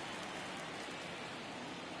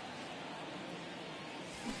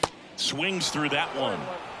 Swings through that one.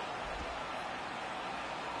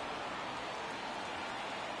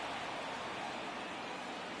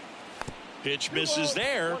 Pitch misses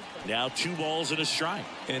there. Now 2 balls and a strike.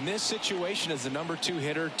 In this situation, as the number 2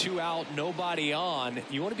 hitter, 2 out, nobody on,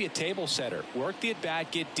 you want to be a table setter. Work the at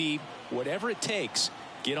bat, get deep, whatever it takes,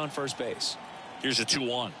 get on first base. Here's a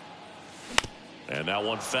 2-1. And that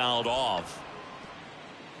one fouled off.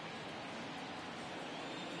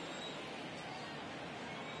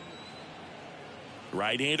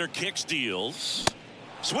 Right-hander kicks, deals.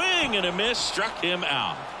 Swing and a miss, struck him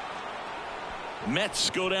out. Mets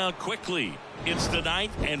go down quickly. It's the 9th,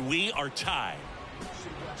 and we are tied.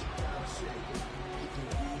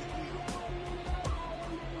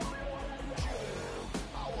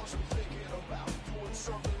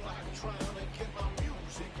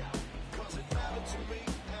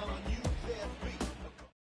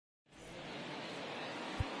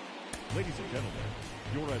 Ladies and gentlemen,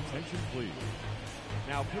 your attention please.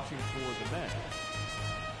 Now pitching for the Mets,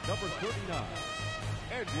 number 39,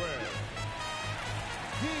 Edwin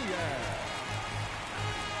Diaz.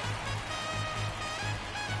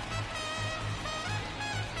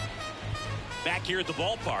 Back here at the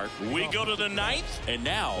ballpark, we go to the 9th, and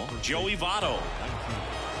now Joey Votto.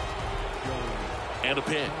 And a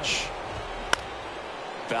pitch.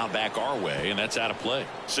 Foul back our way, and that's out of play.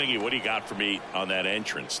 Singy, what do you got for me on that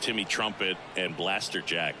entrance? Timmy Trumpet and Blaster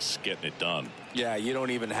Jacks getting it done. Yeah, you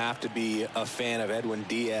don't even have to be a fan of Edwin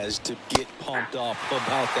Diaz to get pumped up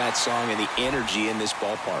about that song and the energy in this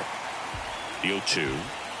ballpark. The 0-2.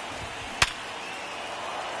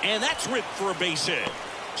 And that's ripped for a base hit.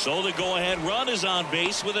 So the go-ahead run is on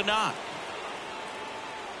base with a knock.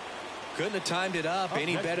 Couldn't have timed it up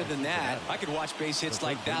any better than that. I could watch base hits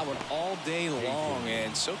like that one all day long,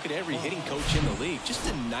 and so could every hitting coach in the league. Just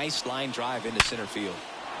a nice line drive into center field.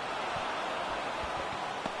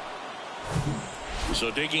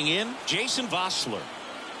 So digging in, Jason Vossler.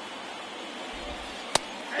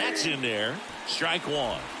 That's in there. Strike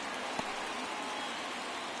one.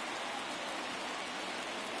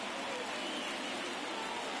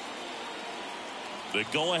 The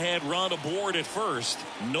go-ahead run aboard at first.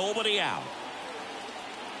 Nobody out.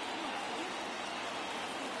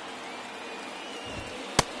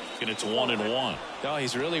 And it's 1-1. No,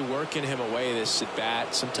 he's really working him away this at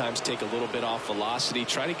bat. Sometimes take a little bit off velocity.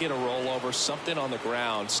 Try to get a rollover, something on the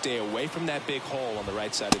ground. Stay away from that big hole on the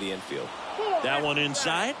right side of the infield. That one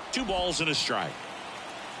inside. 2 balls and a strike.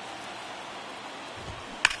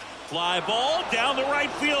 Fly ball down the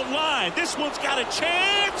right field line. This one's got a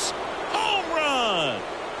chance. Home run.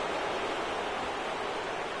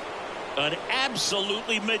 An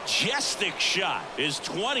absolutely majestic shot. His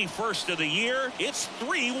 21st of the year. It's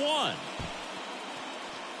 3-1.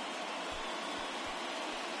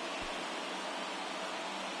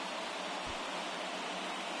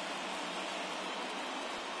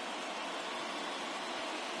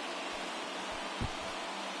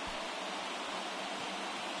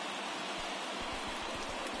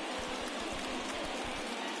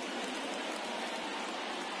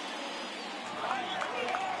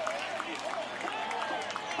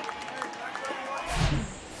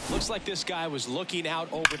 Looks like this guy was looking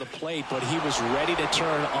out over the plate, but he was ready to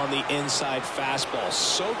turn on the inside fastball.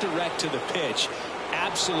 So direct to the pitch.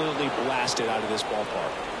 Absolutely blasted out of this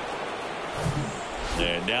ballpark.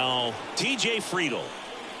 And now TJ Friedl.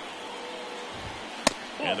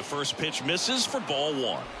 And the first pitch misses for ball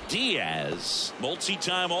one. Diaz,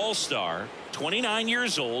 multi-time All-Star, 29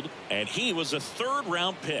 years old, and he was a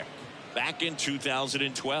 3rd-round pick back in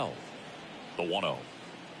 2012. The 1-0.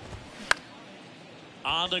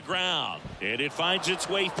 On the ground, and it finds its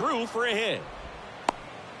way through for a hit.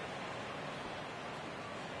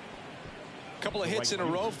 Couple of hits in a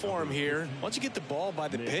row for him here. Once you get the ball by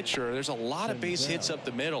the pitcher, there's a lot of base hits up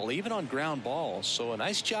the middle, even on ground balls. So a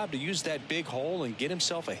nice job to use that big hole and get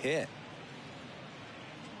himself a hit.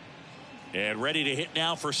 And ready to hit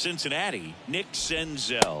now for Cincinnati, Nick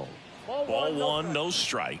Senzel. Ball one, no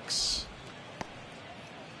strikes.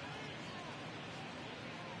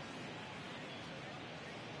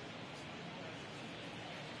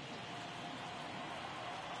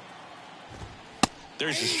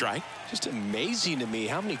 There's a strike. Just amazing to me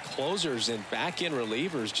how many closers and back-end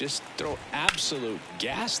relievers just throw absolute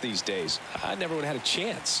gas these days. I never would have had a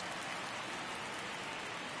chance.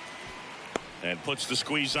 and puts the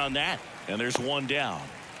squeeze on that. And there's one down.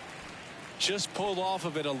 Just pulled off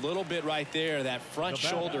of it a little bit right there. That front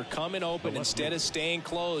shoulder coming open instead of staying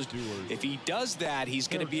closed. If he does that, he's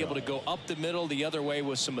going to be able to go up the middle the other way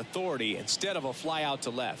with some authority instead of a fly out to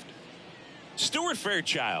left. Stuart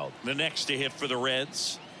Fairchild, the next to hit for the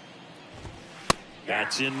Reds.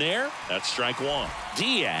 That's in there. That's strike one.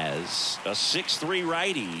 Diaz, a 6'3"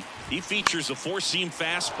 righty. He features a four-seam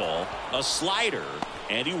fastball, a slider,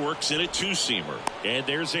 and he works in a two-seamer. And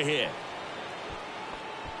there's a hit.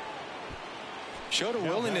 Showed a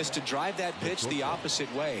willingness to drive that pitch the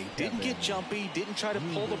opposite way. Didn't get jumpy, didn't try to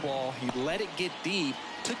pull the ball. He let it get deep,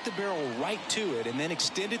 took the barrel right to it, and then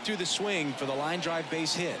extended through the swing for the line drive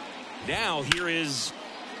base hit. Now here is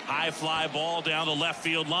high fly ball down the left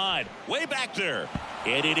field line. Way back there.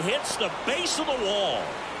 And it hits the base of the wall.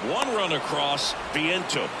 One run across.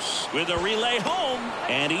 Vientos with a relay home.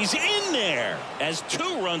 And he's in there as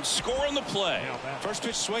two runs score on the play. First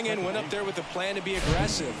pitch swinging, went up there with the plan to be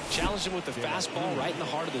aggressive. Challenged him with the fastball right in the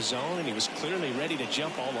heart of the zone, and he was clearly ready to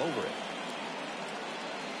jump all over it.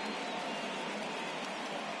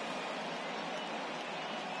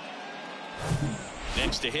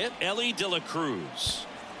 Next to hit, Ellie De La Cruz.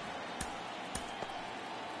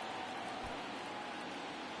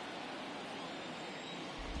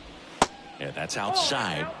 And that's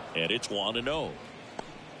outside, and it's 1-0.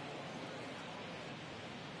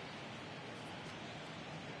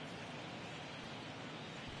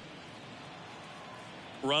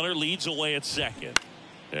 Runner leads away at second,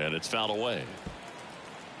 and it's fouled away.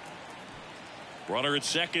 Runner at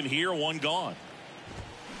second here, one gone.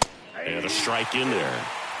 And a strike in there.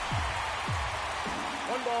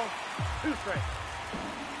 1 ball, 2 strikes.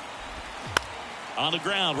 On the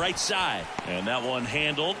ground, right side. And that one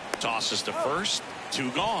handled. Tosses to first.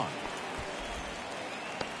 2 gone.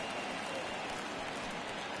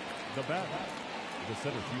 The batter, the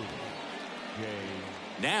center fielder,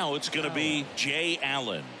 Jay. Now it's going to be Jay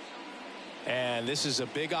Allen. And this is a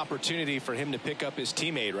big opportunity for him to pick up his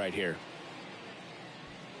teammate right here.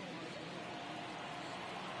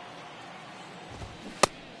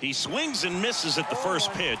 He swings and misses at the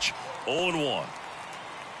first pitch. 0-1.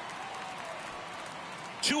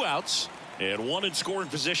 2 outs and 1 in scoring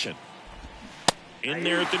position. In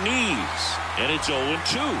there at the knees, and it's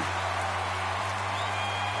 0-2.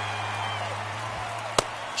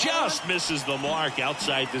 Just misses the mark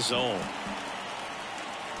outside the zone.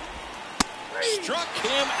 Struck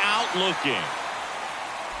him out looking.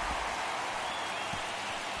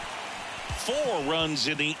 4 runs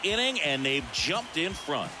in the inning, and they've jumped in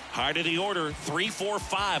front. Heart of the order,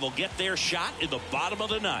 3-4-5 will get their shot in the bottom of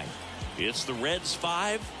the ninth. It's the Reds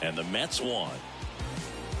 5 and the Mets 1.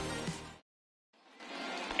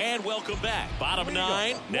 And welcome back. Bottom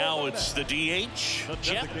 9. Now it's the DH,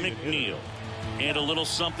 Jeff McNeil. And a little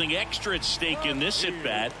something extra at stake in this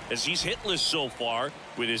at-bat as he's hitless so far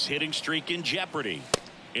with his hitting streak in jeopardy.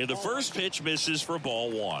 And the first pitch misses for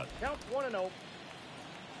ball 1. Counts 1-0.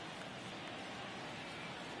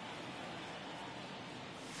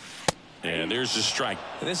 And there's the strike.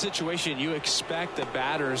 In this situation, you expect the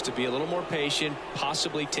batters to be a little more patient,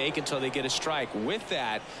 possibly take until they get a strike. With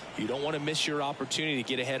that, you don't want to miss your opportunity to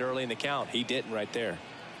get ahead early in the count. He didn't right there.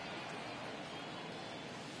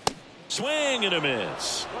 Swing and a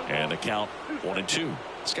miss. And the count 1-2.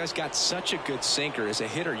 This guy's got such a good sinker. As a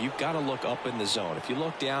hitter, you've got to look up in the zone. If you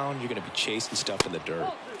look down, you're going to be chasing stuff in the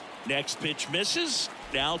dirt. Next pitch misses.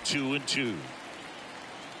 Now 2-2.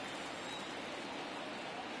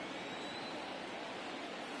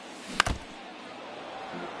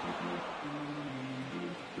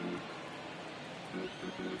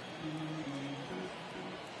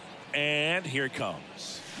 And here it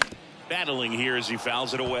comes. Battling here as he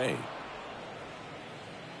fouls it away.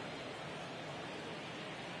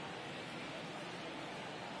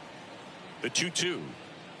 The 2-2.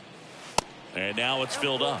 And now it's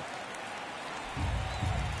filled up.